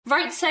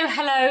Right, so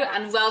hello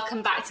and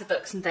welcome back to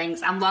Books and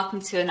Things, and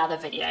welcome to another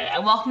video,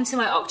 and welcome to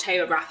my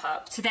October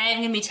wrap-up. Today I'm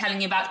going to be telling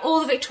you about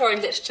all the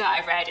Victorian literature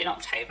I read in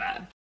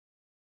October.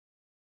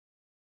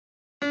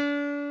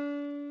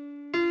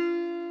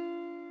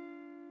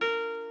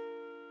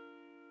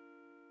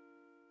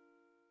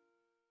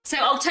 So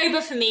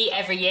October for me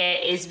every year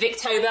is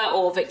Victober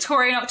or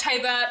Victorian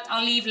October.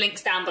 I'll leave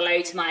links down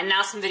below to my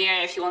announcement video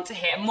if you want to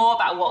hear more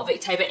about what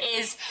Victober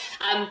is.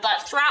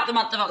 But throughout the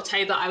month of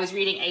October, I was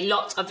reading a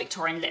lot of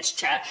Victorian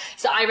literature.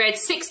 So I read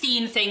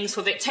 16 things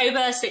for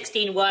Victober,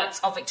 16 works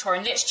of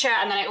Victorian literature,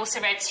 and then I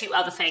also read 2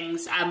 other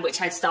things which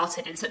I'd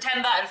started in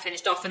September and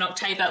finished off in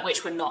October,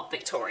 which were not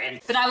Victorian.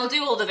 But I will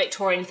do all the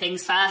Victorian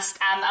things first,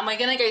 and we're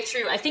going to go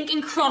through, I think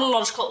in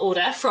chronological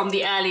order, from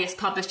the earliest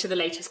published to the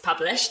latest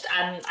published.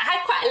 I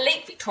had quite a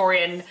late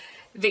Victorian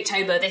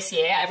Victober this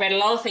year. I read a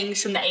lot of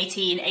things from the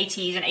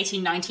 1880s and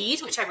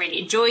 1890s, which I really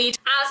enjoyed.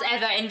 As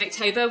ever in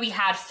Victober, we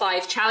had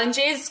 5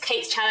 challenges.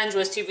 Kate's challenge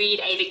was to read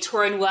a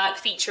Victorian work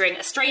featuring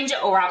a stranger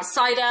or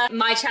outsider.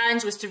 My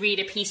challenge was to read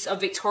a piece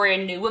of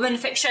Victorian New Woman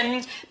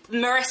fiction.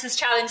 Marissa's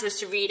challenge was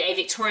to read a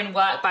Victorian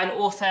work by an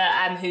author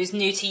who's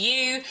new to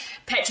you.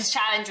 Petra's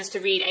challenge was to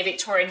read a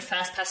Victorian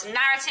first-person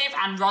narrative,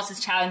 and Roz's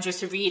challenge was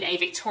to read a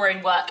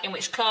Victorian work in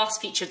which class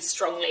featured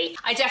strongly.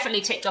 I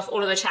definitely ticked off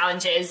all of the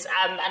challenges,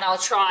 and I'll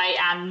try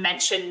and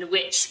mention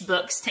which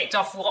books ticked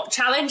off what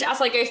challenge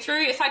as I go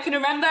through, if I can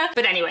remember.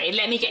 But anyway,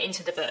 let me get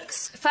into the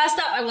books. First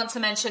up, I want to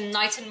mention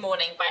Night and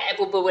Morning by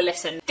Ebel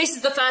Bulwer-Lytton. This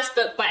is the first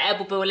book by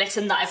Ebel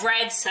Bulwer-Lytton that I've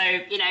read, so,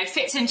 you know,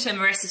 fits into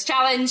Marissa's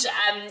challenge,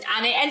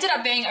 and it ended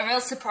up being a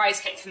real surprise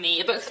hit for me,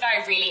 a book that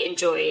I really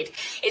enjoyed.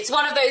 It's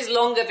one of those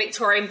longer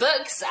Victorian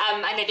books,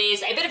 and it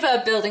is a bit of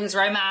a buildings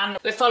romance.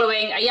 We're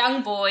following a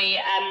young boy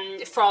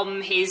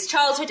from his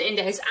childhood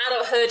into his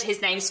adulthood.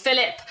 His name's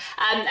Philip,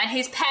 and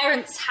his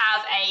parents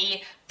have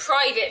a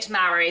private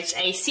marriage,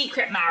 a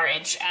secret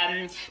marriage.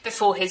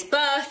 Before his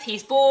birth,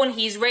 he's born,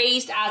 he's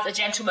raised as a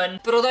gentleman,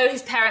 but although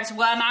his parents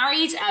were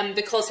married,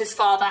 because his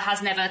father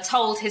has never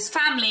told his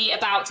family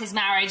about his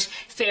marriage,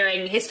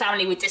 fearing his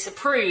family would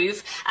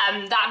disapprove,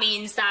 that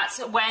means that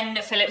when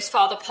Philip's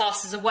father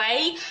passes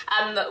away,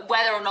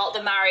 whether or not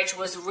the marriage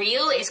was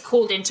real is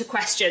called into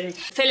question.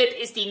 Philip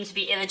is deemed to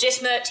be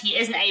illegitimate, he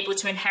isn't able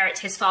to inherit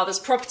his father's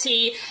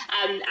property,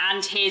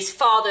 and his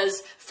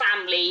father's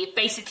family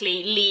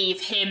basically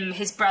leave him,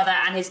 his brother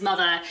and his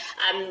mother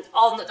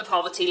on the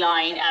poverty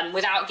line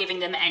without giving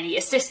them any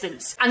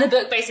assistance. And the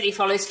book basically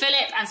follows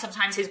Philip and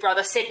sometimes his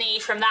brother Sydney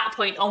from that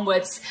point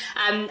onwards,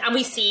 and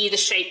we see the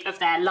shape of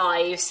their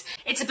lives.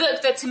 It's a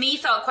book that to me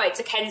felt quite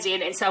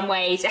Dickensian in some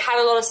ways. It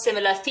had a lot of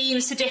similar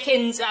themes to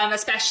Dickens,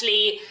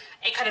 especially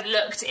it kind of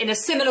looked in a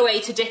similar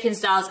way to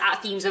Dickens does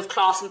at themes of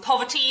class and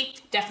poverty,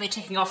 definitely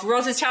ticking off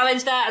Roz's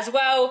challenge there as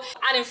well.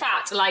 And in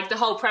fact, like, the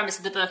whole premise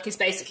of the book is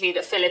basically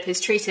that Philip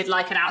is treated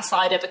like an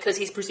outsider because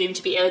he's presumed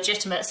to be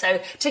illegitimate, so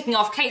ticking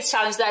off Kate's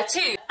challenge there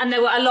too. And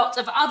there were a lot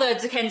of other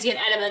Dickensian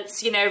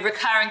elements, you know,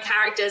 recurring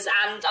characters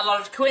and a lot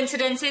of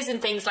coincidences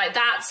and things like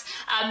that.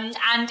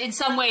 And in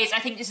some ways, I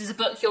think this is a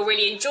book you'll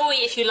really enjoy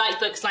if you like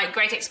books like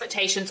Great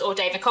Expectations or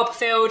David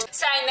Copperfield.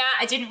 Saying that,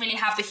 I didn't really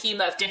have the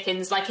humour of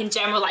Dickens. Like, in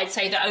general, I'd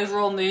say the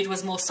overall mood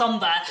was more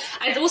sombre.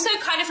 And it also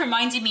kind of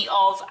reminded me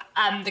of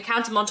The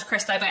Count of Monte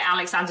Cristo by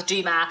Alexander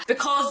Dumas,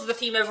 because the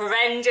theme of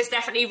revenge is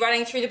definitely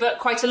running through the book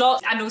quite a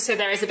lot, and also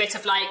there is a bit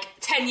of like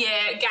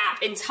 10-year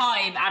gap in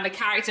time and a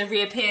character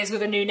reappears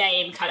with a new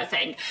name kind of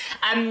thing.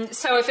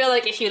 So I feel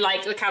like if you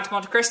like The Count of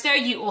Monte Cristo,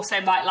 you also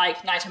might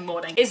like Night and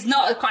Morning. It's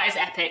not quite as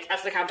epic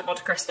as The Count of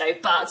Monte Cristo,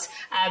 but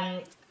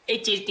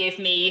it did give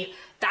me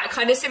that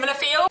kind of similar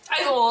feel.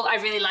 Overall, I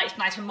really liked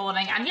Night and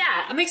Morning, and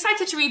yeah, I'm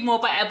excited to read more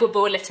by Ebel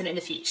Bulwer-Lytton in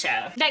the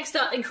future. Next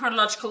up, in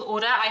chronological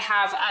order, I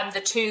have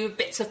the 2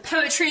 bits of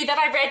poetry that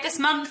I read this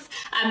month.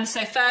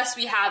 So first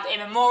we have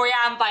In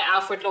Memoriam by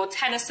Alfred Lord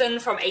Tennyson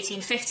from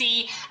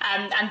 1850,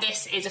 and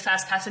this is a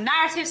first-person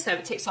narrative, so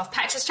it ticks off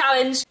Petra's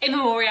challenge. In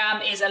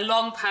Memoriam is a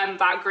long poem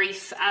about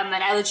grief, an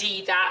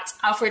elegy that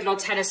Alfred Lord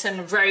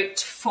Tennyson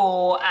wrote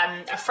for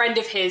a friend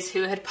of his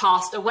who had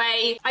passed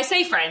away. I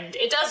say friend,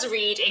 it does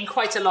read in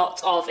quite a lot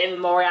of In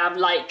Memoriam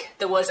like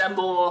there was a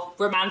more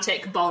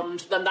romantic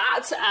bond than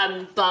that,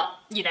 but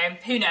you know,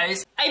 who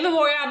knows. In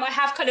Memoriam I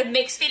have kind of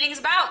mixed feelings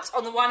about.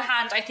 On the one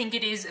hand, I think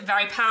it is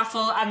very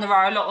powerful and there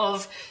are a lot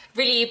of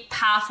really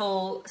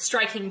powerful,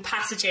 striking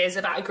passages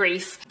about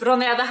grief, but on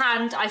the other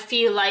hand, I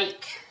feel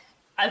like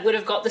I would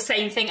have got the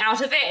same thing out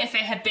of it if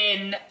it had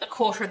been a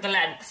quarter of the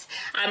length.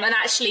 And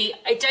actually,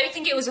 I don't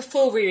think it was a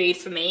full reread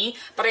for me,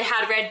 but I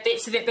had read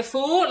bits of it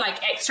before, like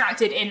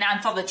extracted in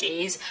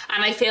anthologies,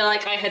 and I feel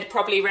like I had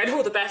probably read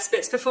all the best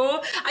bits before.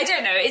 I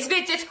don't know, it's a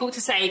bit difficult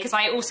to say because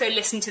I also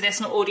listened to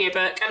this on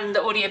audiobook, and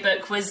the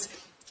audiobook was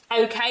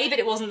okay, but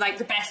it wasn't like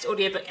the best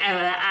audiobook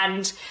ever,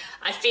 and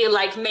I feel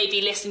like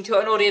maybe listening to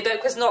an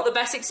audiobook was not the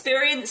best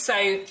experience, so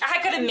I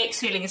had kind of mixed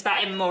feelings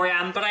about In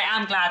Memoriam, but I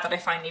am glad that I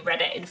finally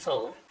read it in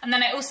full. And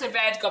then I also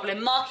read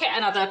Goblin Market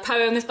and Other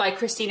Poems by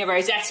Christina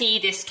Rossetti.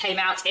 This came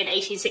out in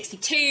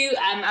 1862,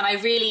 and I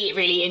really,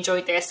 really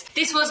enjoyed this.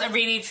 This was a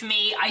reread for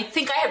me. I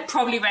think I had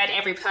probably read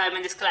every poem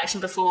in this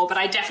collection before, but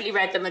I definitely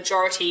read the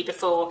majority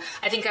before.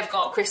 I think I've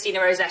got Christina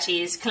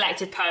Rossetti's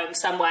collected poems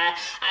somewhere.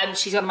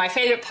 She's one of my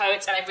favourite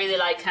poets, and I really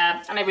like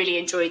her, and I really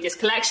enjoyed this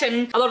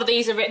collection. A lot of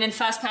these are written in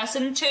first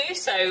person too,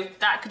 so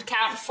that could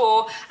count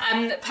for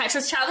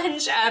Petra's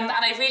challenge, and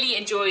I really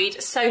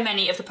enjoyed so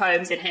many of the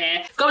poems in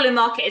here. Goblin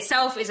Market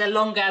itself is a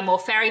longer, more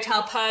fairy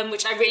tale poem,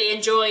 which I really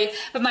enjoy,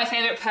 but my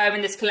favourite poem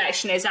in this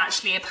collection is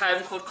actually a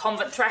poem called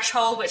Convent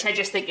Threshold, which I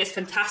just think is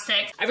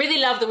fantastic. I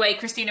really love the way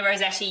Christina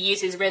Rossetti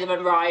uses rhythm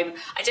and rhyme.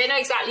 I don't know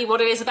exactly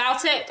what it is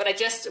about it, but I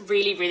just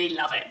really, really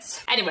love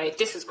it. Anyway,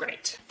 this was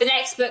great. The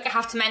next book I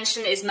have to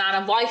mention is Man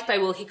and Wife by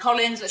Wilkie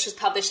Collins, which was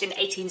published in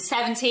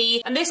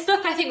 1870, and this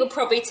book I think will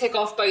probably tick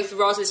off both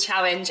Roz's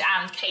challenge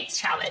and Kate's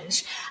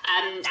challenge,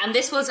 and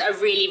this was a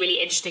really,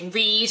 really interesting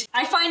read.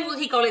 I find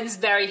Wilkie Collins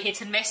very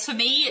hit and miss for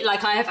me.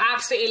 Like, I have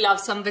absolutely loved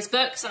some of his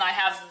books and I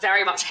have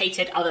very much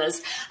hated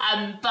others,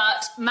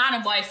 but Man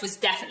and Wife was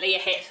definitely a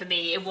hit for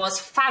me. It was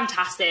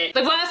fantastic.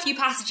 There were a few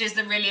passages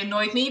that really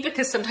annoyed me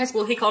because sometimes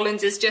Wilkie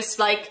Collins is just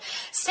like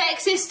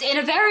sexist in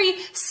a very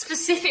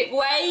specific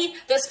way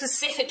that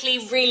specifically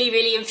really,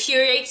 really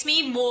infuriates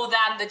me more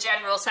than the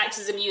general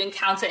sexism you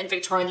encounter in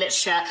Victorian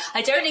literature.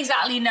 I don't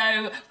exactly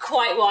know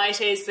quite why it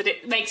is that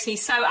it makes me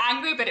so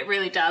angry, but it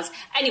really does.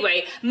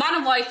 Anyway, Man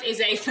and Wife is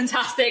a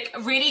fantastic,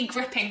 really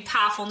gripping,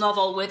 powerful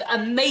novel with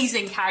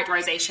amazing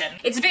characterization.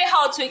 It's a bit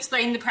hard to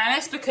explain the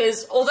premise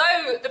because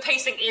although the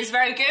pacing is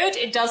very good,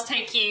 it does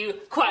take you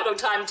quite a long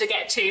time to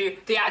get to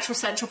the actual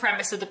central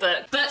premise of the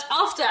book. But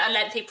after a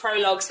lengthy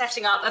prologue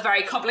setting up a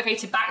very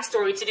complicated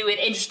backstory to do with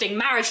interesting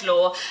marriage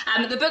law,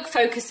 the book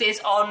focuses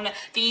on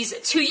these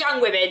two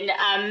young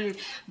women,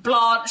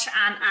 Blanche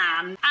and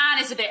Anne. Anne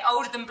is a bit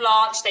older than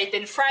Blanche, they've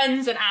been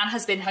friends and Anne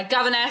has been her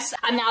governess,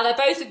 and now they're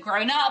both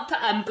grown up.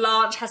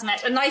 Blanche has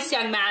met a nice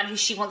young man who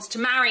she wants to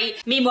marry.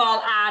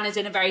 Meanwhile, Anne is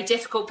in a very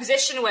difficult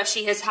position where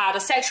she has had a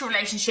sexual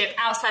relationship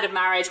outside of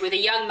marriage with a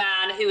young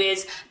man who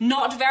is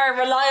not very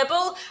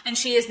reliable, and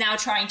she is now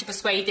trying to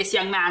persuade this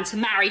young man to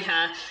marry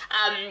her,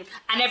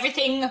 and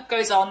everything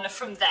goes on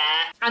from there.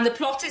 And the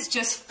plot is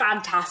just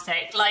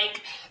fantastic.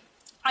 Like,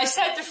 I've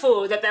said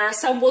before that there are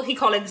some Wilkie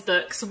Collins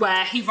books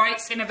where he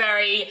writes in a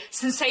very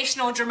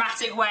sensational,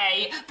 dramatic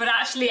way, but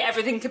actually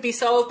everything could be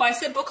solved by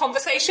simple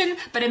conversation.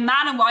 But in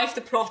Man and Wife,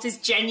 the plot is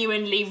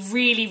genuinely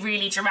really,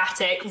 really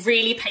dramatic,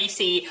 really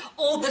pacey.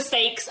 All the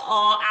stakes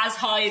are as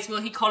high as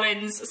Wilkie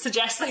Collins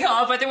suggests they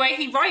are by the way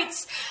he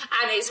writes,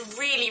 and it's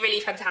really,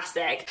 really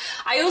fantastic.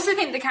 I also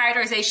think the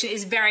characterization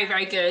is very,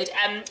 very good,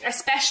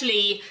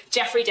 especially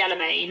Geoffrey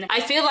Delamain.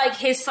 I feel like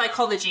his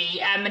psychology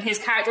and his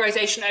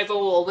characterization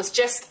overall was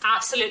just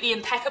absolutely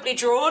impeccably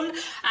drawn,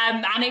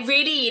 and it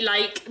really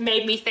like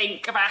made me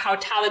think about how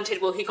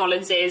talented Wilkie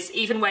Collins is,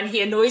 even when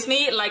he annoys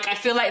me. Like, I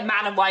feel like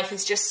Man and Wife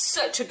is just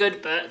such a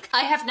good book.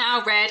 I have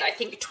now read, I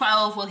think,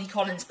 12 Wilkie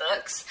Collins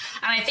books,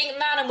 and I think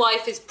Man and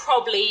Wife is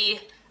probably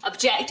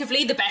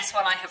objectively the best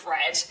one I have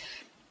read.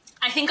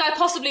 I think I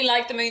possibly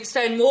like The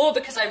Moonstone more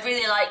because I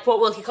really like what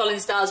Wilkie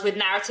Collins does with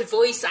narrative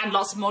voice and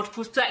lots of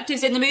multiple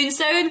perspectives in The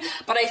Moonstone,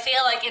 but I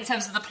feel like in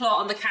terms of the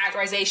plot and the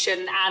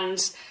characterization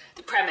and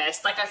the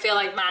premise, like, I feel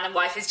like Man and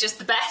Wife is just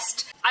the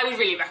best. I would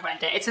really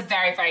recommend it. It's a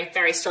very, very,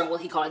 very strong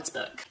Wilkie Collins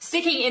book.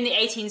 Sticking in the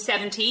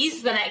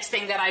 1870s, the next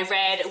thing that I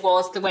read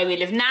was The Way We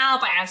Live Now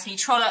by Anthony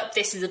Trollope.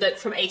 This is a book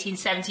from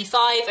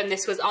 1875, and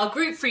this was our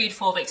group read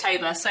for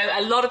Victober, so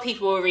a lot of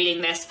people were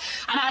reading this,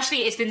 and actually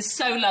it's been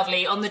so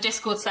lovely. On the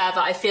Discord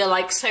server, I feel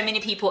like so many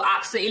people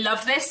absolutely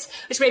loved this,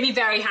 which made me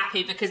very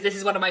happy because this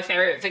is one of my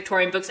favourite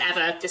Victorian books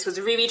ever. This was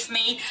a reread for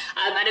me,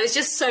 and it was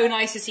just so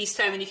nice to see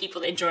so many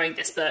people enjoying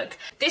this book.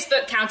 This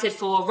book counted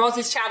for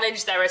Roz's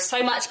challenge. There is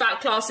so much about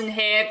class in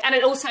here, and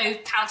it also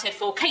counted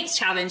for Kate's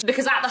challenge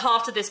because at the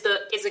heart of this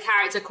book is a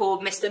character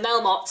called Mr.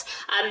 Melmotte,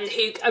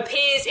 who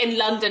appears in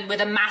London with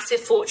a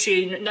massive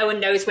fortune. No one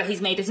knows where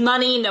he's made his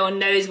money, no one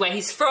knows where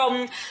he's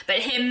from, but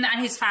him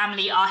and his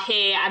family are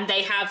here and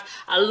they have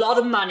a lot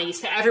of money,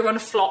 so everyone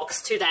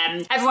flocks to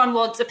them. Everyone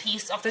wants a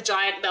piece of the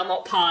giant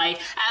Melmotte pie,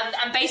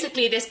 and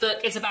basically this book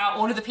is about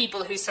all of the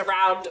people who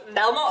surround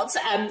Melmotte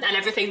and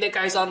everything that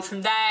goes on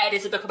from there. It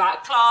is a book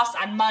about class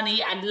and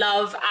money and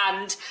love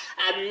and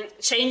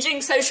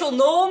changing social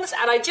norms,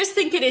 and I just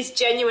think it is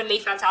genuinely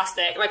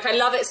fantastic. Like, I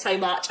love it so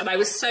much, and I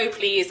was so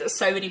pleased that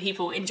so many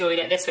people enjoyed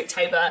it this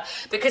Victober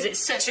because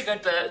it's such a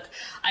good book.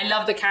 I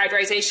love the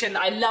characterization,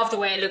 I love the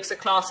way it looks at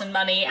class and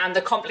money and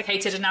the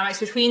complicated dynamics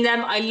between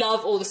them. I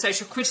love all the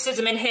social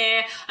criticism in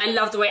here. I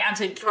love the way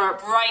Anthony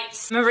Trollope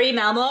writes. Marie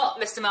Melmotte,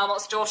 Mr.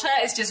 Melmotte's daughter,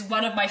 is just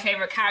one of my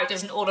favourite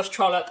characters in all of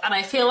Trollope, and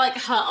I feel like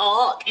her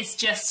arc is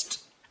just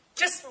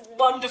just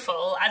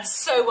wonderful and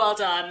so well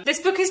done. This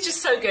book is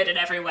just so good in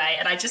every way,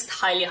 and I just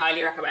highly,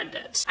 highly recommend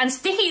it. And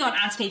sticking on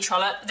Anthony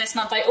Trollope, this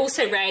month I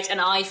also read An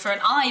Eye for an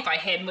Eye by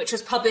him, which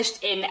was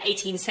published in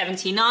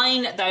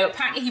 1879, though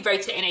apparently he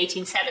wrote it in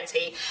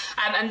 1870.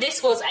 And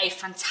this was a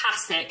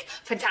fantastic,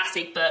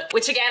 fantastic book,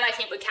 which again I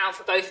think would count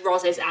for both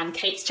Roz's and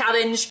Kate's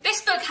challenge.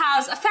 This book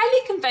has a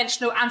fairly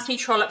conventional Anthony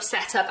Trollope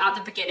setup at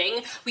the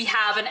beginning. We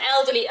have an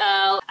elderly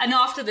earl, and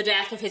after the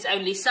death of his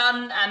only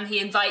son, he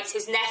invites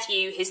his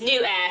nephew, his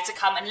new heir, to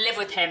come and live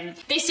with him.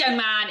 This young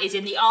man is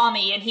in the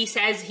army, and he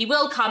says he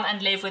will come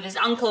and live with his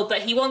uncle,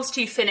 but he wants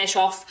to finish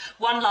off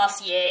one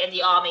last year in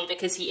the army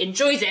because he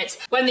enjoys it.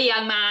 When the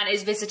young man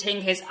is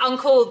visiting his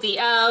uncle, the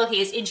earl, he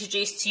is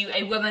introduced to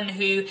a woman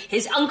who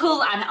his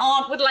uncle and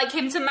aunt would like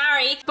him to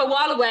marry. But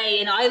while away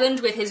in Ireland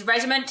with his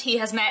regiment, he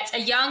has met a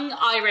young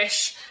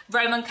Irish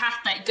Roman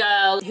Catholic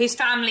girl whose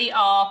family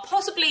are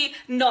possibly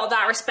not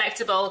that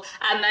respectable,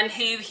 and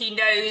who he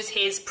knows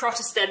his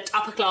Protestant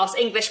upper class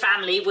English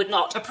family would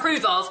not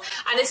approve of.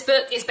 And this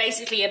book is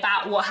basically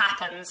about what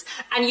happens,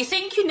 and you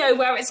think you know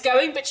where it's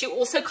going, but you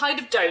also kind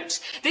of don't.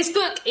 This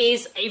book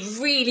is a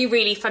really,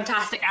 really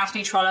fantastic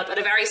Anthony Trollope, and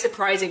a very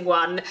surprising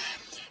one.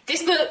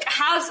 This book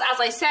has,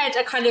 as I said,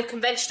 a kind of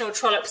conventional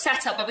Trollope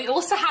setup, but we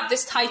also have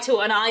this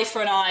title, An Eye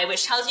for an Eye,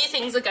 which tells you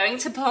things are going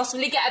to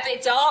possibly get a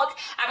bit dark,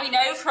 and we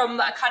know from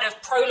a kind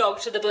of prologue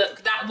to the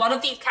book that one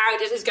of these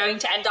characters is going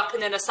to end up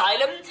in an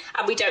asylum,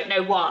 and we don't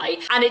know why.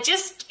 And it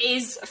just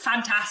is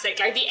fantastic.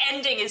 Like, the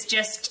ending is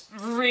just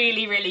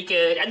really, really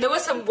good, and there were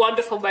some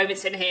wonderful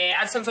moments in here,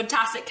 and some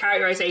fantastic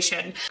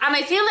characterization. And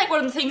I feel like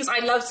one of the things I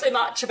love so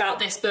much about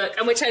this book,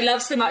 and which I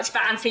love so much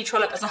about Anthony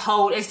Trollope as a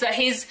whole, is that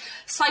his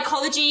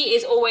psychology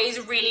is always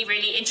really,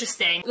 really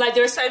interesting. Like,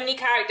 there are so many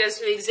characters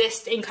who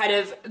exist in kind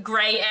of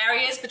grey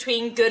areas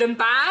between good and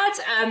bad,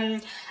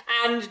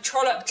 and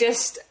Trollope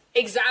just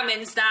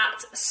examines that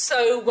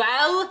so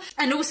well.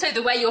 And also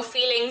the way your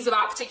feelings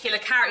about particular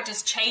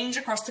characters change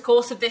across the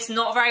course of this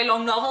not very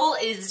long novel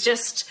is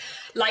just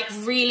like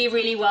really,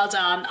 really well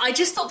done. I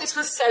just thought this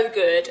was so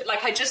good.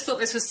 Like, I just thought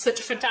this was such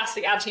a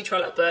fantastic Anthony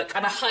Trollope book,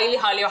 and I highly,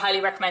 highly,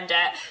 highly recommend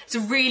it. It's a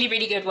really,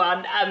 really good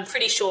one,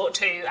 pretty short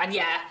too, and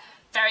yeah,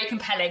 very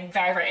compelling,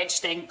 very, very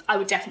interesting. I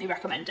would definitely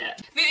recommend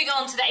it. Moving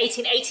on to the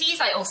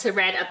 1880s, I also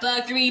read A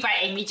Burglary by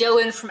Amy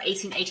Dillon from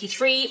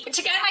 1883, which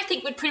again I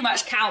think would pretty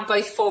much count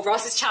both for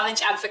Ross's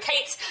challenge and for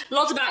Kate's.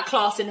 Lots about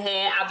class in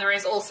here, and there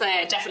is also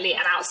definitely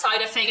an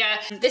outsider figure.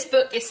 This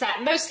book is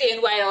set mostly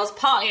in Wales,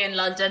 partly in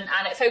London,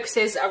 and it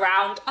focuses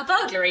around a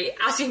burglary,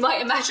 as you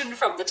might imagine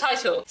from the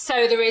title.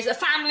 So there is a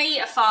family,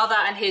 a father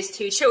and his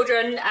two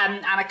children,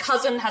 and a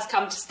cousin has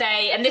come to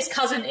stay, and this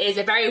cousin is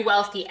a very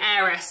wealthy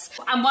heiress.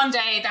 And one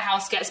day the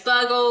house gets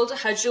burgled,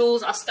 her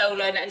jewels are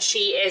stolen, and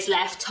she is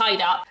left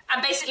tied up.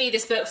 And basically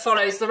this book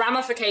follows the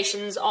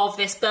ramifications of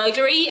this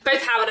burglary,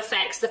 both how it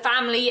affects the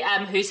family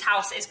whose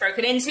house is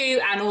broken into,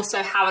 and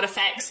also how it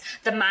affects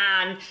the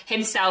man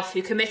himself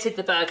who committed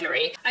the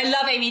burglary. I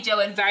love Amy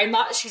Dillon very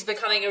much. She's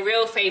becoming a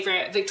real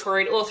favourite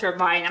Victorian author of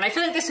mine, and I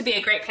feel like this would be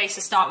a great place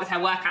to start with her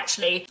work,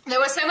 actually. There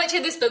was so much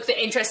in this book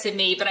that interested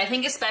me, but I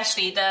think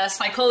especially the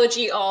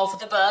psychology of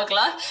the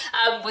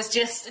burglar was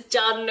just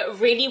done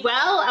really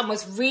well, and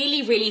was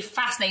really, really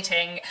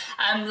fascinating.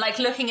 Like,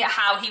 looking at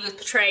how he was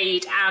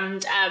portrayed,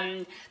 and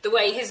the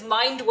way his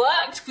mind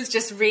worked was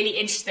just really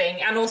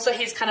interesting, and also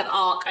his kind of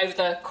arc over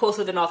the course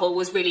of the novel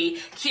was really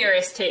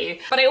curious too.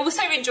 But I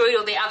also enjoyed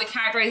all the other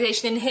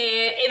characterization in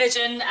here.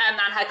 Imogen and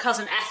her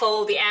cousin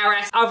Ethel, the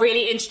heiress, are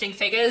really interesting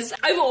figures.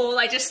 Overall,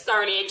 I just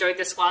thoroughly enjoyed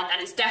this one,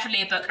 and it's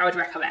definitely a book I would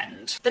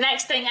recommend. The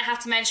next thing I have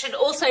to mention,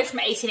 also from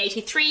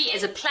 1883,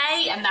 is a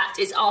play, and that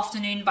is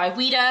Afternoon by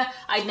Ouida.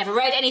 I'd never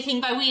read anything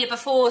by Ouida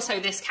before, so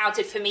this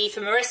counted for me for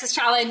Marissa's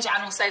challenge,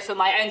 and also for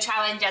my own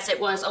challenge, as it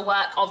was a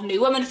work of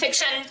New Woman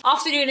fiction.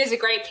 Afternoon is a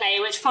great play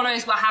which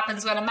follows what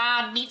happens when a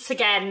man meets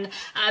again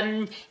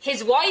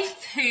his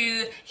wife,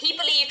 who he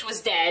believed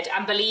was dead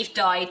and believed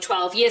died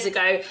 12 years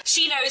ago.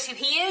 She knows who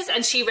he is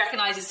and she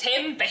recognises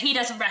him, but he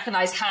doesn't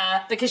recognise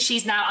her because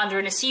she's now under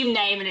an assumed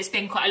name and it's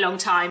been quite a long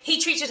time. He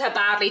treated her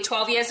badly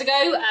 12 years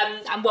ago,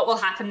 and what will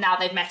happen now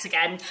they've met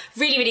again.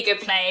 Really, really good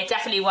play,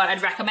 definitely one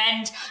I'd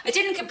recommend. I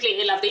didn't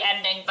completely love the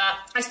ending, but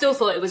I still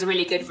thought it was a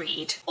really good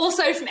read.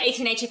 Also from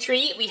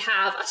 1883, we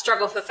have A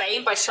Struggle for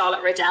Fame by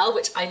Charlotte Riddell,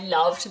 which I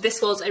loved.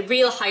 This was a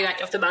real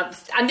highlight of the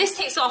month, and this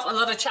takes off a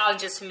lot of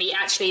challenges for me,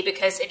 actually,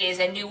 because it is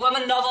a New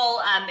Woman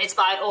novel. It's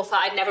by an author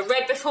I'd never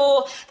read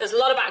before. There's a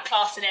lot about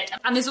class in it,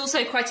 and there's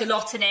also quite a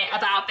lot in it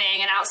about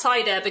being an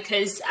outsider,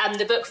 because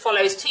the book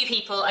follows two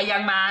people, a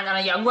young man and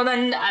a young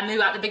woman,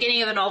 who at the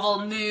beginning of the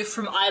novel move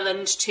from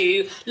Ireland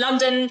to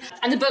London,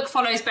 and the book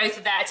follows both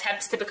of their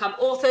attempts to become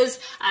authors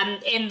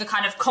in the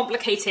kind of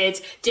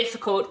complicated,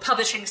 difficult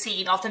publishing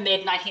scene of the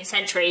mid-19th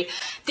century.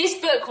 This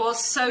book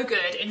was so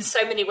good in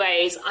so many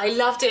ways. I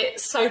loved it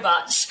so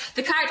much.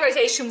 The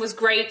characterization was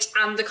great,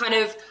 and the kind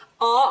of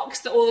arcs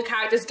that all the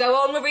characters go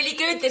on were really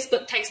good. This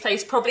book takes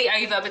place probably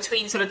over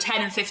between sort of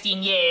 10 and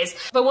 15 years.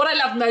 But what I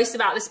love most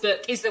about this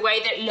book is the way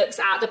that it looks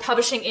at the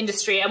publishing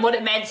industry and what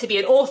it meant to be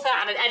an author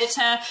and an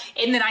editor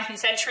in the 19th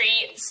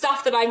century,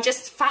 stuff that I'm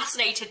just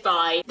fascinated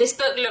by. This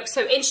book looks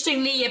so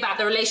interestingly about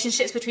the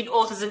relationships between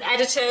authors and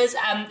editors.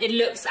 It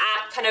looks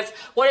at kind of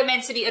what it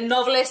meant to be a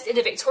novelist in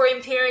the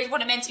Victorian period,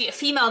 what it meant to be a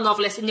female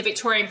novelist in the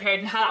Victorian period,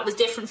 and how that was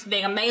different from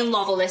being a male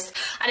novelist.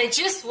 And it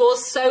just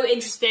was so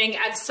interesting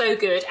and so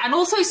good, and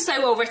also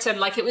so well written.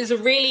 Like, it was a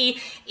really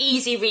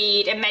easy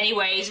read in many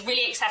ways,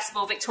 really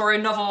accessible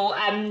Victorian novel,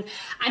 and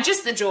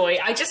just the joy.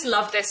 I just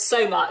loved this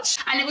so much.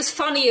 And it was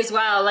funny as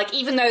well. Like,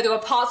 even though there were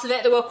parts of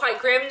it that were quite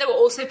grim, there were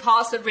also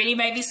parts that really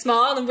made me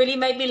smile and really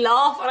made me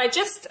laugh, and I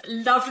just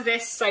loved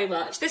this so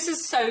much. This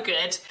is so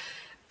good.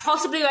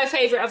 Possibly my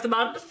favourite of the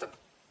month.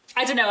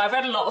 I don't know, I've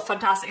read a lot of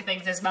fantastic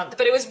things this month,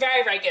 but it was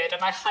very, very good,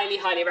 and I highly,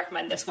 highly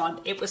recommend this one.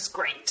 It was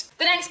great.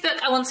 The next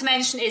book I want to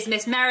mention is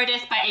Miss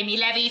Meredith by Amy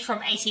Levy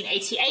from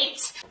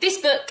 1888. This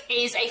book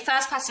is a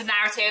first-person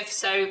narrative,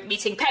 so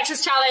meeting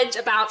Petra's challenge,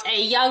 about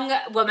a young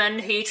woman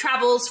who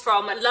travels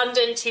from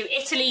London to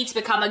Italy to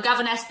become a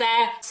governess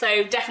there,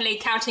 so definitely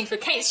counting for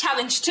Kate's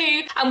challenge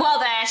too. And while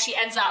there, she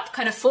ends up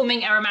kind of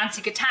forming a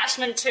romantic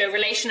attachment to a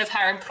relation of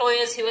her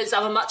employers who is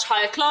of a much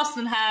higher class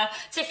than her,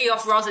 ticking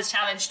off Roz's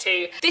challenge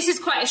too. This is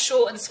quite a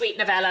short and sweet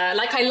novella.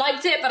 Like, I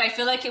liked it, but I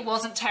feel like it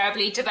wasn't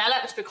terribly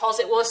developed because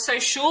it was so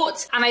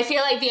short, and I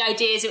feel like the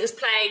ideas it was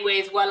playing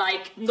with were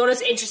like not as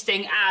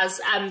interesting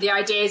as the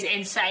ideas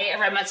in, say,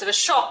 A Romance of a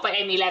Shop by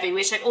Amy Levy,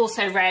 which I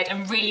also read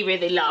and really,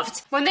 really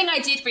loved. One thing I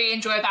did really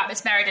enjoy about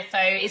Miss Meredith though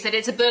is that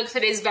it's a book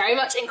that is very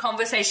much in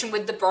conversation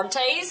with the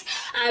Brontes.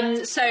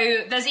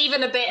 So there's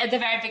even a bit at the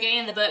very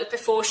beginning of the book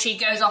before she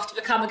goes off to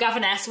become a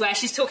governess where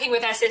she's talking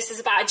with her sisters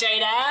about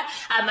Jane Eyre,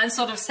 and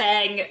sort of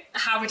saying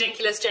how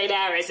ridiculous Jane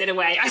Eyre is in a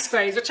way, I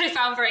suppose, which I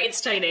found very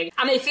entertaining.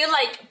 And I feel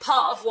like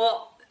part of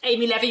what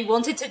Amy Levy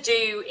wanted to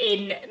do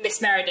in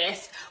Miss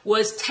Meredith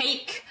was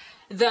take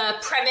the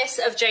premise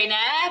of Jane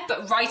Eyre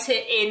but write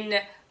it in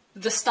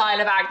the style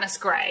of Agnes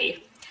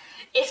Grey,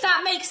 if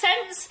that makes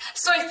sense.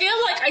 So I feel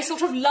like I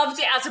sort of loved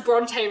it as a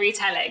Bronte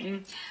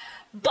retelling,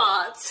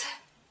 but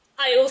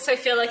I also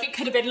feel like it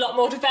could have been a lot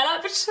more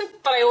developed,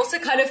 but I also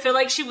kind of feel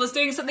like she was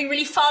doing something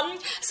really fun.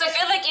 So I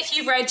feel like if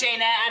you've read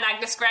Jane Eyre and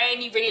Agnes Grey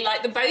and you really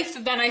like them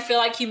both, then I feel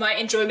like you might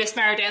enjoy Miss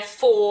Meredith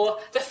for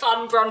the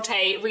fun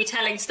Bronte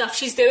retelling stuff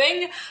she's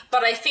doing.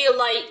 But I feel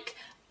like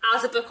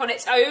as a book on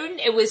its own,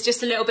 it was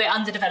just a little bit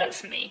underdeveloped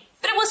for me.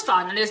 But it was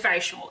fun and it was very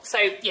short, so,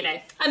 you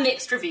know, a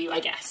mixed review, I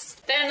guess.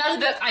 Then another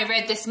book I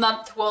read this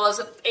month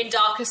was In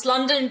Darkest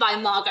London by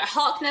Margaret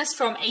Harkness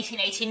from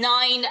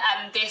 1889.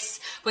 This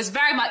was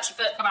very much a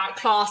book about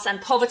class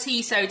and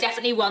poverty, so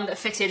definitely one that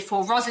fitted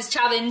for Roz's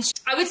challenge.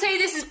 I would say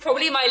this is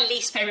probably my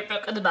least favourite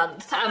book of the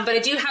month, but I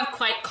do have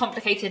quite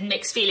complicated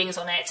mixed feelings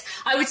on it.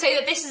 I would say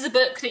that this is a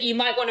book that you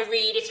might want to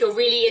read if you're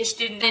really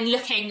interested in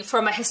looking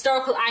from a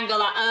historical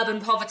angle at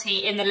urban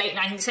poverty in the late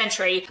 19th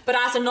century. But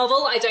as a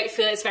novel, I don't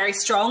feel it's very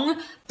strong.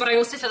 But I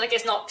also feel like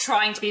it's not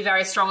trying to be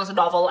very strong as a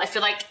novel. I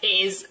feel like it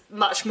is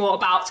much more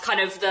about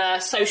kind of the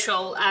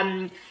social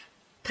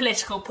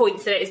political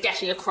points that it is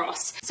getting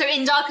across. So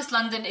In Darkest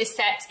London is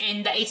set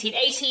in the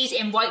 1880s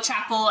in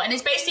Whitechapel, and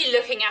is basically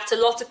looking at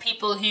a lot of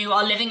people who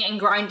are living in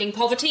grinding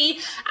poverty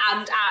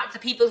and at the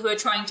people who are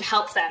trying to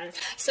help them.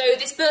 So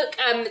this book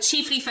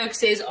chiefly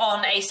focuses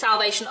on a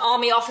Salvation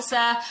Army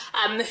officer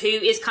who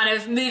is kind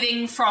of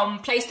moving from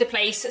place to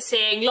place,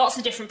 seeing lots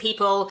of different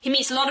people. He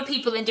meets a lot of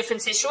people in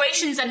different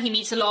situations, and he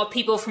meets a lot of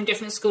people from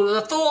different schools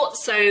of thought.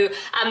 So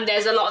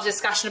there's a lot of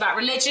discussion about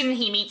religion.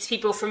 He meets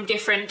people from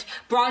different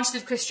branches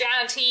of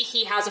Christianity.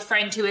 He has a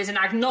friend who is an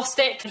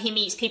agnostic. He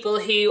meets people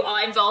who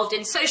are involved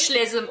in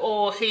socialism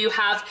or who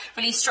have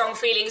really strong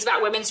feelings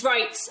about women's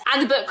rights.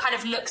 And the book kind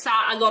of looks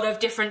at a lot of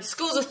different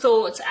schools of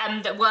thought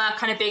that were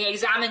kind of being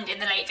examined in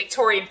the late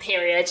Victorian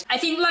period. I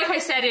think, like I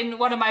said in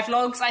one of my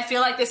vlogs, I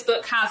feel like this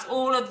book has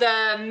all of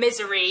the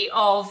misery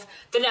of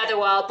The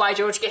Netherworld by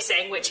George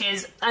Gissing, which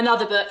is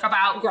another book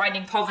about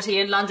grinding poverty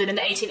in London in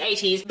the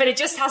 1880s, but it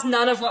just has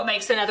none of what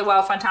makes The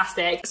Netherworld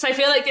fantastic. So I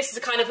feel like this is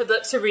a kind of a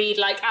book to read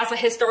like as a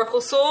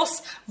historical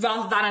source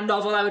rather than a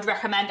novel I would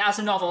recommend as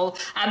a novel.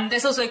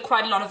 There's also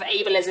quite a lot of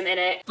ableism in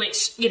it,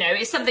 which, you know,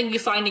 is something you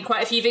find in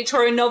quite a few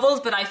Victorian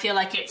novels, but I feel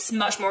like it's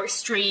much more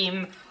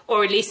extreme,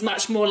 or at least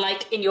much more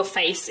like in your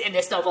face in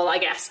this novel, I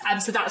guess.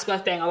 So that's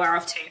worth being aware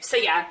of too. So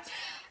yeah,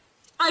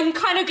 I'm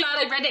kind of glad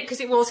I read it because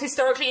it was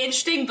historically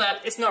interesting,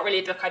 but it's not really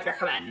a book I'd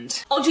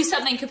recommend. I'll do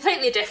something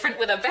completely different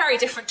with a very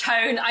different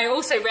tone. I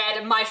also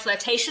read My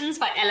Flirtations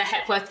by Ella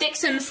Hepworth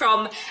Dixon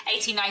from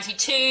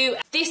 1892.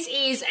 This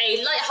is a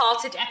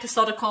light-hearted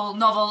episodical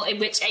novel in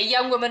which a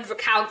young woman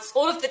recounts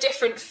all of the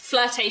different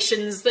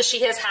flirtations that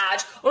she has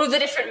had, all of the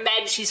different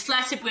men she's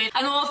flirted with,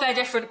 and all of their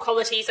different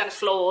qualities and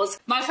flaws.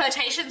 My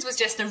Flirtations was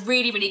just a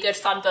really, really good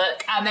fun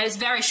book, and it was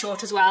very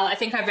short as well. I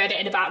think I read it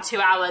in about 2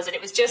 hours, and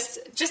it was just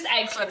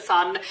excellent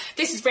fun. fun.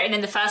 This is written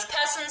in the first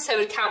person, so it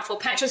would count for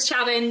Petra's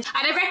challenge,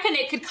 and I reckon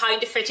it could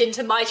kind of fit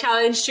into my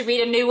challenge to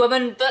read a New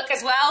Woman book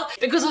as well,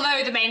 because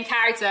although the main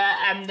character,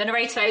 the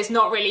narrator, is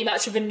not really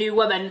much of a new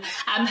woman,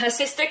 her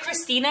sister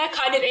Christina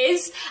kind of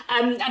is,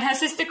 and her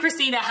sister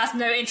Christina has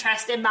no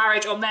interest in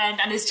marriage or men,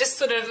 and is just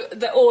sort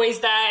of always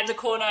there in the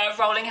corner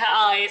rolling her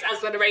eyes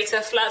as the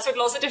narrator flirts with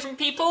lots of different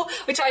people,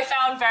 which I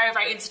found very,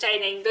 very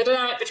entertaining. The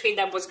dynamic between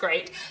them was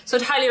great. So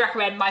I'd highly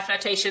recommend My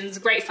Flirtations.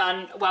 Great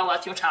fun, well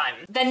worth your time.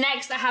 Then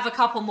next I have a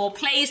couple more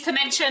plays to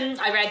mention.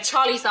 I read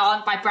Charlie's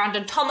Aunt by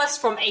Brandon Thomas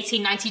from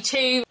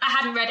 1892. I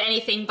hadn't read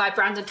anything by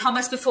Brandon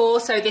Thomas before,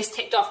 so this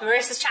ticked off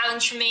Marissa's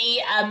challenge for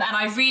me, and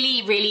I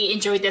really, really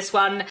enjoyed this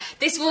one.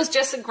 This was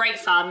just great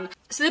fun.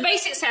 So the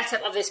basic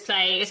setup of this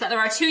play is that there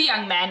are two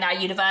young men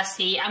at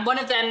university, and one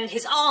of them,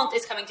 his aunt,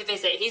 is coming to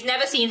visit. He's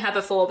never seen her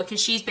before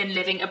because she's been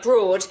living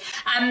abroad,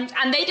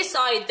 and they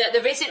decide that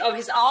the visit of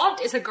his aunt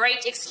is a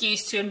great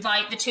excuse to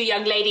invite the two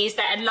young ladies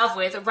they're in love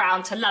with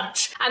around to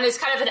lunch. And there's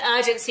kind of an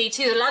urgency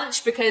to the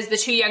lunch because the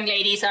two young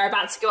ladies are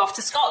about to go off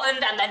to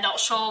Scotland and they're not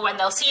sure when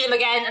they'll see them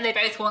again, and they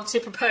both want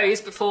to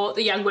propose before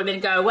the young women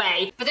go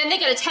away. But then they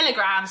get a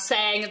telegram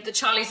saying that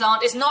Charlie's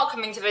aunt is not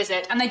coming to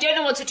visit, and they don't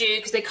know what to do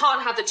because they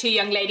can't have the two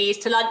young ladies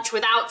to lunch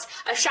without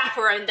a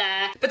chaperone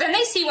there. But then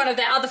they see one of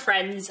their other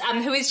friends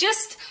who is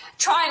just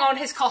trying on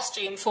his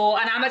costume for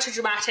an amateur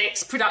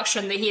dramatics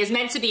production that he is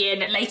meant to be in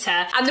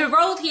later, and the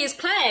role he is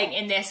playing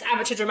in this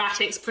amateur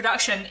dramatics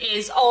production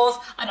is of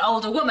an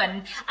older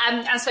woman,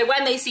 and so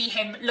when they see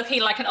him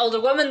looking like an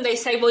older woman, they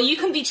say, well, you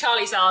can be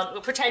Charlie's aunt,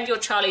 we'll pretend you're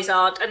Charlie's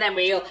aunt, and then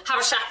we'll have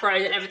a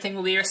chaperone and everything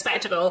will be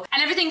respectable,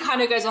 and everything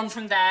kind of goes on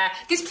from there.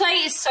 This play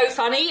is so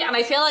funny, and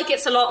I feel like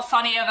it's a lot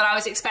funnier than I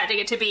was expecting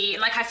it to be.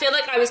 Like, I feel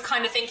like I was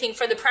kind of thinking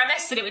from the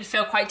premise that it would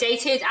feel quite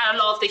dated, and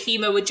a lot of the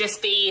humour would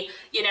just be,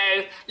 you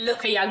know,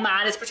 look, a young man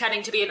is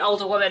pretending to be an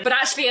older woman, but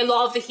actually a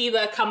lot of the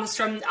humour comes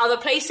from other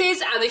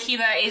places, and the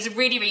humour is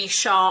really, really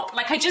sharp.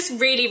 Like, I just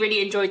really,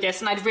 really enjoyed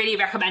this, and I'd really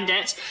recommend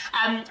it.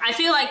 I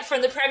feel like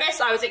from the premise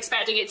I was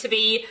expecting it to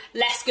be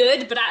less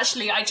good, but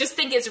actually I just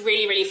think it's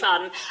really, really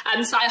fun,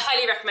 so I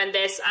highly recommend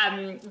this.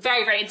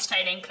 Very, very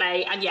entertaining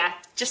play, and yeah,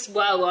 just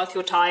well worth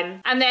your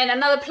time. And then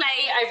another play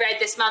I read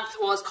this month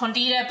was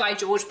Candida by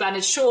George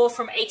Bernard Shaw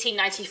from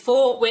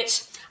 1894,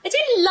 which I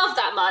didn't love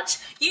that much.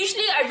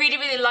 Usually I really,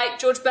 really like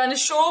George Bernard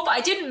Shaw, but I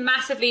didn't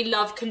massively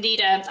love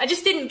Candida. I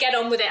just didn't get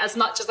on with it as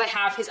much as I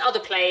have his other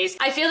plays.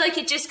 I feel like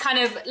it just kind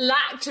of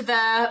lacked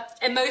the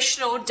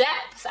emotional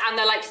depth and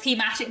the like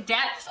thematic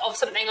depth of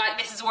something like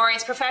Mrs.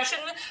 Warrior's Profession,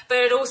 but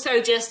it also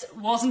just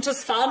wasn't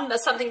as fun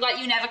as something like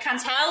You Never Can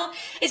Tell.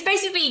 It's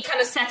basically kind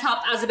of set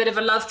up as a bit of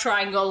a love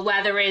triangle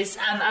where there is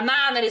a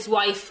man and his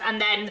wife, and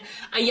then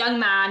a young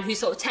man who's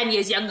sort of 10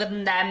 years younger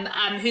than them,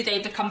 who they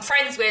become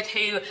friends with,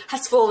 who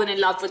has fallen in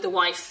love with the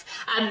wife,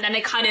 and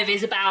it kind of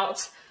is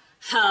about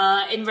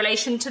her in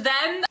relation to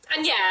them.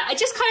 And yeah, I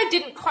just kind of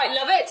didn't quite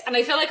love it, and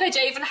I feel like I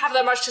don't even have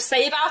that much to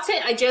say about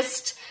it. I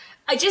just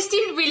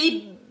didn't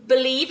really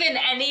believe in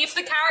any of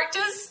the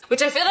characters,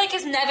 which I feel like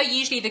is never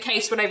usually the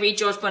case when I read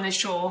George Bernard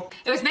Shaw.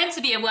 It was meant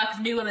to be a work of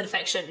New Woman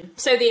fiction,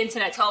 so the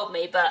internet told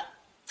me, but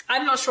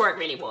I'm not sure it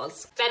really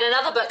was. Then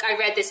another book I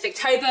read this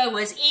Victober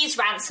was Eve's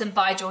Ransom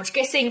by George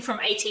Gissing from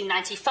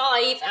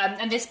 1895,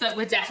 and this book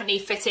would definitely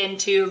fit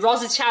into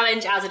Roz's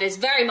challenge, as it is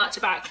very much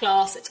about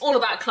class. It's all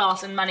about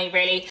class and money,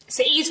 really.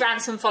 So Eve's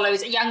Ransom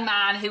follows a young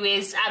man who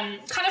is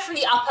kind of from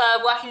the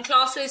upper working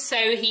classes, so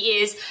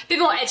he is a bit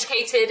more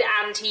educated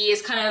and he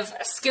is kind of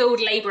a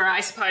skilled labourer,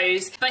 I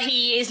suppose, but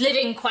he is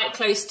living quite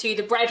close to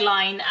the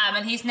breadline,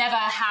 and he's never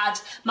had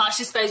much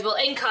disposable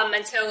income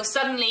until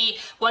suddenly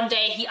one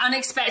day he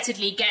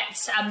unexpectedly gets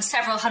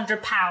several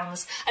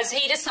 £100s, and so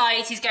he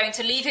decides he's going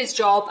to leave his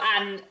job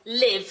and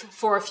live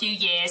for a few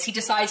years. He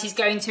decides he's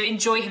going to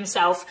enjoy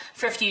himself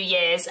for a few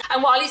years,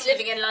 and while he's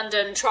living in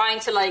London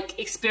trying to like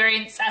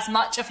experience as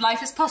much of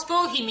life as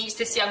possible, he meets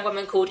this young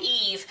woman called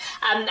Eve,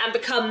 and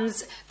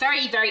becomes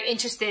very, very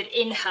interested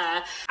in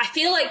her. I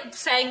feel like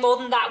saying more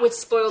than that would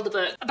spoil the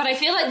book, but I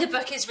feel like the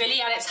book is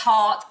really at its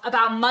heart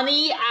about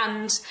money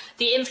and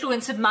the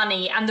influence of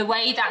money and the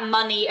way that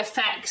money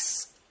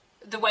affects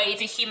the way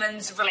the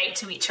humans relate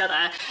to each other,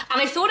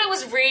 and I thought it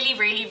was really,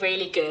 really,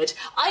 really good.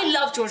 I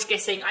love George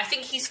Gissing. I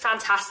think he's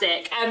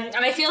fantastic, and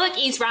I feel like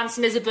Eve's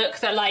Ransom is a book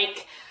that,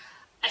 like,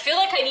 I feel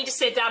like I need to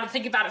sit down and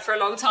think about it for a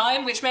long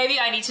time, which maybe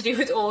I need to do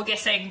with all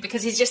Gissing,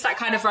 because he's just that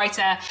kind of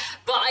writer.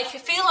 But I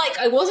feel like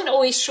I wasn't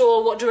always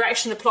sure what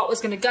direction the plot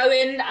was going to go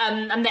in,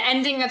 and the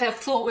ending that I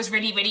thought was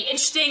really, really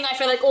interesting. I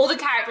feel like all the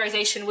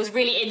characterization was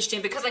really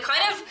interesting, because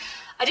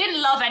I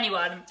didn't love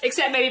anyone,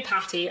 except maybe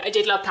Patty. I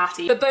did love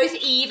Patty. But both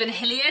Eve and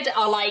Hilliard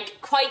are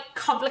like quite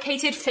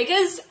complicated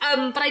figures,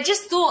 but I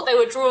just thought they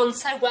were drawn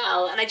so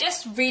well, and I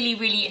just really,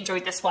 really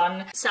enjoyed this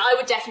one. So I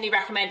would definitely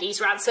recommend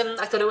Eve's Ransom.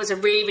 I thought it was a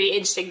really, really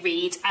interesting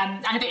read,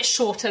 and a bit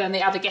shorter than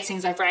the other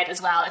Gissings I've read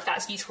as well, if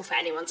that's useful for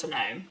anyone to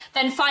know.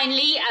 Then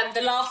finally,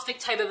 the last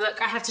Victober book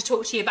I have to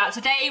talk to you about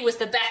today was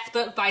the Beth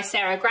book by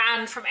Sarah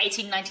Grand from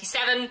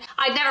 1897.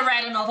 I'd never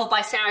read a novel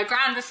by Sarah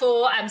Grand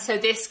before, so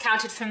this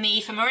counted for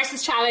me for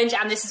Marissa's challenge,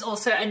 and this is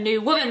also a New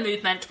Woman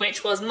movement,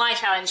 which was my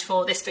challenge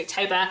for this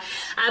Victober.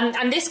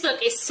 And this book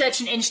is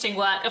such an interesting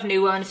work of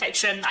New Woman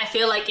fiction. I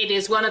feel like it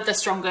is one of the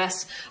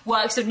strongest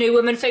works of New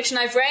Woman fiction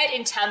I've read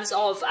in terms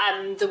of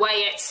the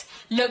way it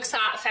looks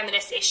at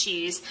feminist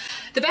issues.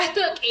 The Beth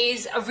book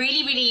is a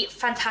really, really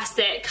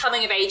fantastic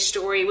coming-of-age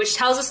story, which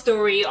tells a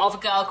story of a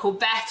girl called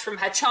Beth from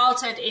her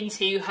childhood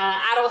into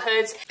her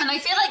adulthood. And I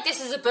feel like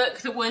this is a book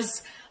that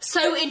was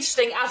so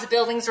interesting as a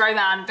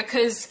Bildungsroman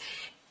because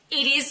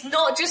it is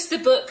not just a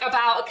book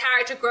about a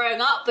character growing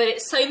up, but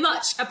it's so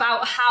much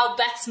about how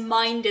Beth's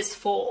mind is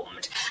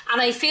formed. And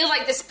I feel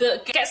like this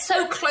book gets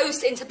so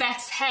close into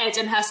Beth's head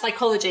and her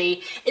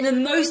psychology in the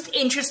most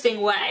interesting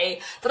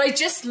way that I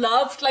just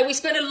loved. Like, we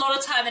spend a lot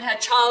of time in her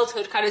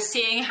childhood kind of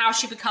seeing how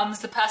she becomes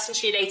the person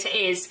she later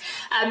is,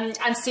 and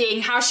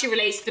seeing how she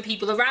relates to the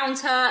people around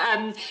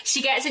her.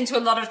 She gets into a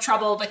lot of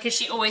trouble because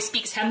she always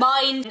speaks her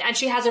mind, and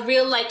she has a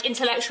real like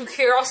intellectual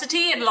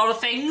curiosity in a lot of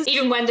things,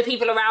 even when the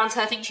people around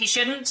her think she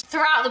shouldn't.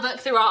 Throughout the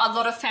book, there are a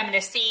lot of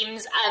feminist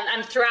themes,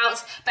 and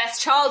throughout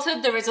Beth's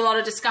childhood, there is a lot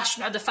of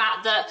discussion of the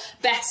fact that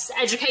Beth's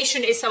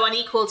education is so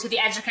unequal to the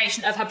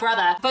education of her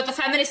brother. But the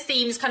feminist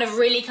themes kind of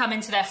really come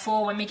into their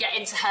fore when we get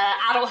into her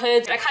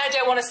adulthood. I kind of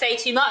don't want to say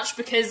too much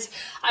because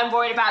I'm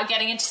worried about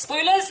getting into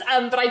spoilers,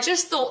 but I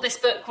just thought this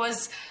book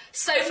was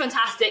so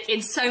fantastic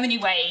in so many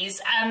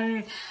ways,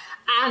 and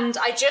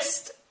I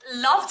just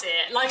loved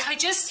it. Like, I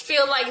just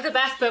feel like the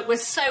Beth book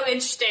was so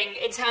interesting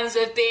in terms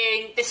of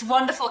being this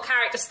wonderful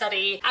character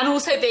study and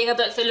also being a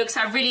book that looks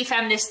at really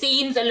feminist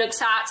themes, that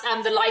looks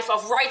at the life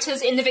of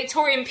writers in the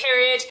Victorian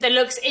period, that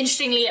looks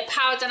interestingly at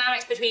power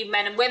dynamics between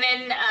men and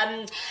women,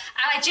 and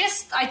I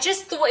just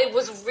thought it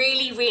was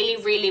really,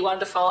 really, really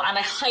wonderful, and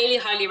I highly,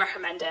 highly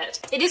recommend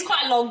it. It is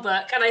quite a long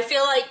book, and I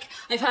feel like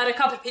I've heard a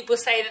couple of people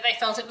say that they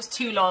felt it was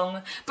too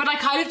long, but I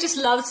kind of just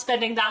loved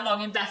spending that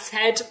long in Beth's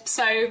head,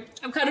 so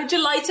I'm kind of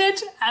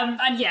delighted.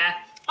 And yeah,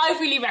 I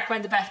really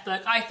recommend the Beth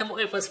book. I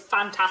thought it was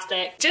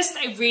fantastic. Just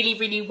a really,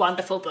 really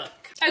wonderful book.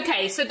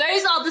 Okay, so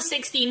those are the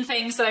 16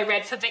 things that I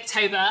read for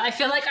Victober. I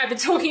feel like I've been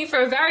talking for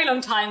a very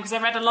long time because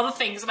I read a lot of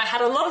things and I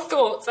had a lot of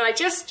thoughts, and I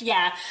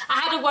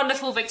had a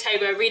wonderful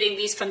Victober reading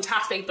these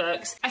fantastic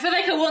books. I feel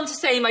like I want to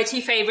say my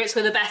two favourites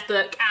were the Beth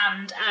book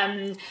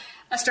and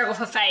A Struggle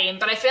for Fame,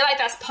 but I feel like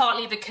that's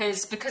partly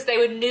because they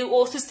were new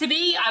authors to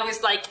me. I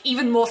was like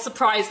even more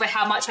surprised by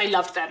how much I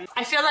loved them.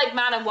 I feel like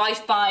Man and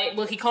Wife by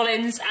Wilkie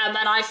Collins, An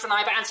Eye for an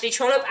Eye by Anthony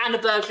Trollope, and A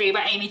Burglary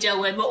by Amy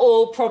Dilwyn were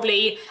all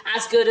probably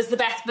as good as the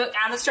Beth book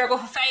and The Struggle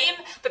for Fame,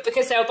 but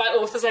because they were by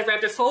authors I've read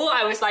before,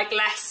 I was like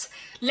less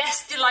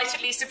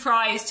delightedly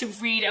surprised to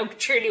read a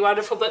truly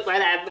wonderful book by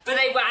them. But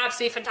they were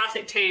absolutely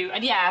fantastic too,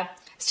 and yeah,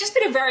 it's just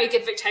been a very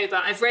good Victober.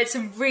 I've read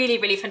some really,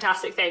 really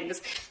fantastic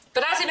things.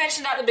 But as I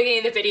mentioned at the beginning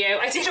of the video,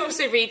 I did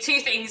also read two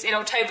things in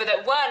October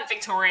that weren't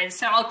Victorian,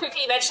 so I'll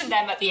quickly mention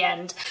them at the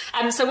end.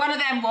 So one of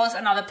them was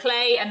another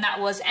play, and that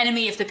was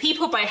Enemy of the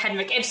People by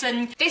Henrik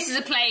Ibsen. This is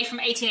a play from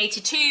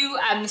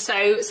 1882,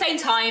 so same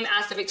time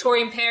as the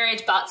Victorian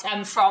period, but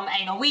from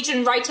a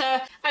Norwegian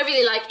writer. I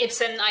really like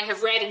Ibsen. I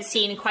have read and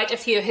seen quite a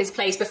few of his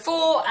plays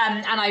before,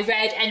 and I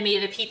read Enemy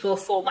of the People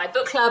for my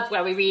book club,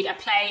 where we read a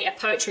play, a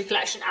poetry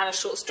collection, and a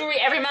short story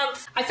every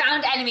month. I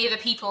found Enemy of the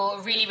People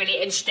really, really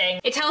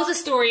interesting. It tells a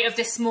story of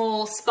this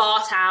small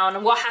spa town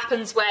and what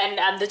happens when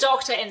the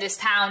doctor in this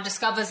town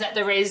discovers that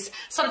there is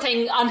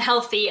something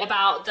unhealthy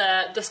about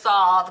the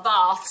spa, the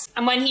baths,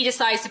 and when he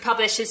decides to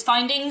publish his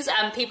findings,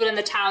 people in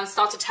the town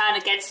start to turn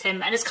against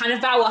him, and it's kind of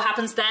about what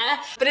happens there,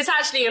 but it's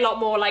actually a lot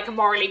more like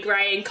morally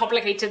grey and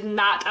complicated than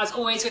that, as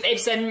always with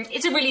Ibsen.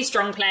 It's a really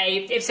strong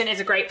play. Ibsen is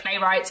a great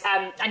playwright,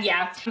 and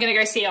yeah, I'm gonna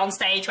go see it on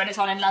stage when it's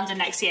on in London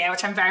next year,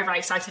 which I'm very, very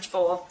excited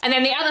for. And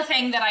then the other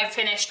thing that I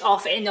finished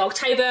off in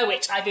October,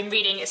 which I've been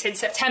reading since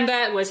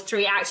September, was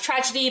Three-Act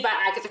Tragedy by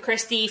Agatha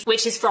Christie,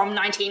 which is from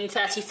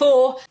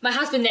 1934. My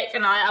husband Nick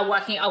and I are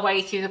working our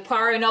way through the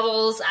Poirot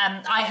novels.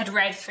 I had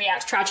read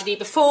Three-Act Tragedy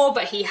before,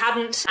 but he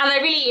hadn't, and I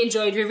really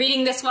enjoyed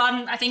rereading this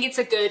one. I think it's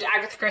a good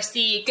Agatha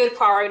Christie, good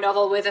Poirot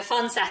novel with a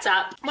fun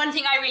setup. One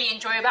thing I really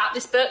enjoy about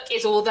this book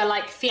is all the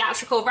like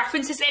theatrical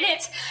references in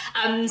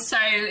it. So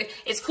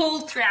it's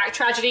called Three-Act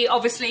Tragedy,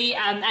 obviously,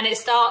 and it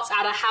starts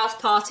at a house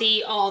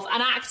party of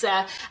an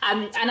actor,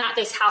 and at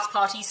this house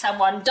party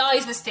someone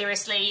dies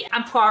mysteriously,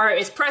 and Poirot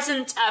is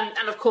present,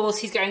 and of course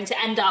he's going to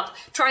end up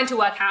trying to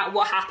work out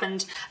what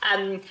happened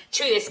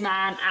to this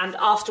man and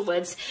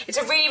afterwards. It's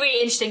a really,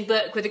 really interesting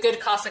book with a good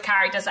cast of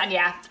characters, and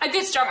yeah, a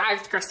good strong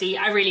Agatha Christie.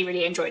 I really,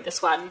 really enjoyed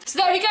this one. So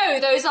there we go,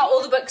 those are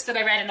all the books that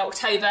I read in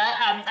October.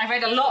 I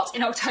read a lot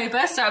in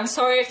October, so I'm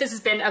sorry if this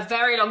has been a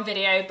very long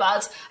video,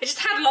 but I just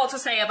had a lot to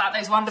say about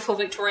those wonderful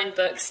Victorian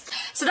books.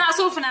 So that's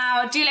all for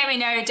now. Do let me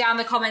know down in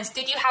the comments,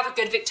 did you have a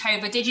good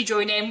Victober? Did you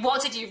join in?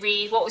 What did you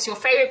read? What was your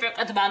favourite book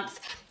of the month?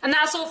 And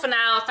that's all for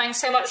now.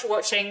 Thanks so much for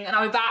watching, and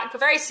I'll be back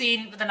very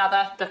soon with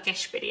another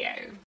bookish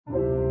video.